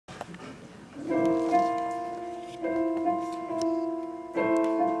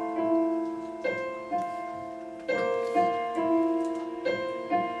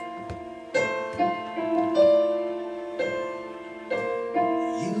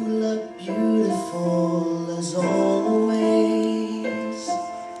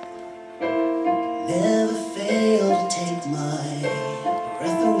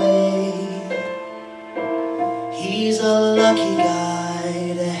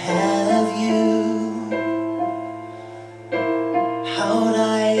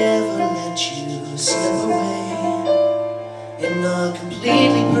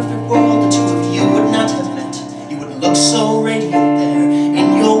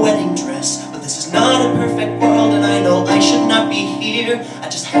I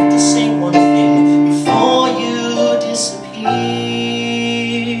just have to say one thing before you disappear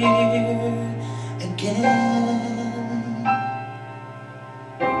again.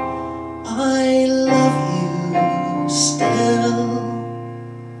 I love you still.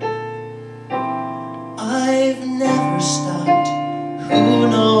 I've never stopped. Who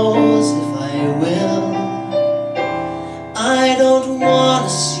knows if I will? I don't want to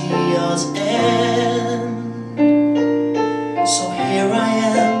see yours end. So here I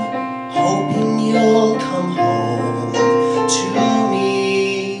am, hoping you'll come home to me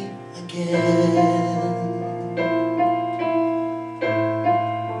again.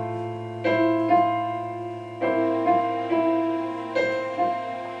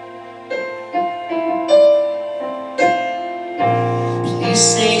 Please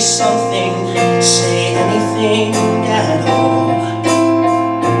say something, say anything at all.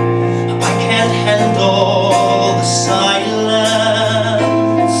 I can't handle the silence.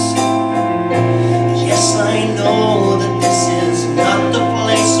 Yes, I know that this is not the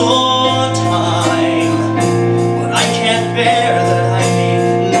place or time, but I can't bear that I may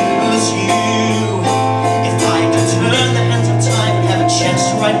lose you. If I could turn the hands of time and have a chance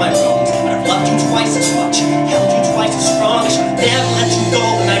to right my wrongs, I'd have loved you twice as much, held you twice as strong. I should have never let you go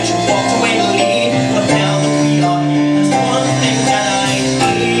the night you walked away to leave. But now that we are here, there's one thing that I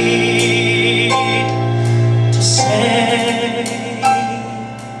need to say.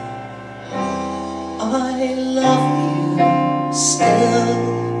 I love you still.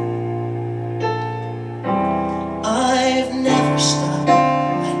 I've never stopped. I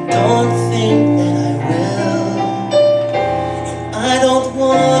don't think that I will. And I don't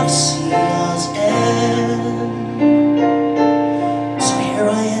want to see yours end. So here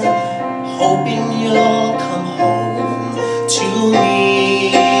I am, hoping you'll come home to me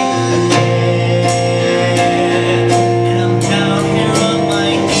again. And I'm down here on my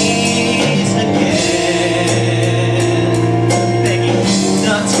knees again, begging you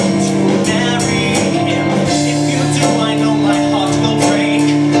not to marry him. If you do, I know my heart will break.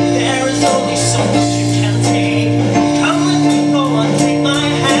 There is only so much you can take. Come let me go on, take my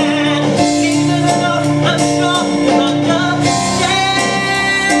hand. Leave it enough, I'm sure you'll understand.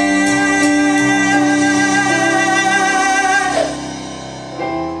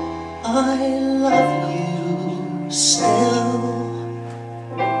 I love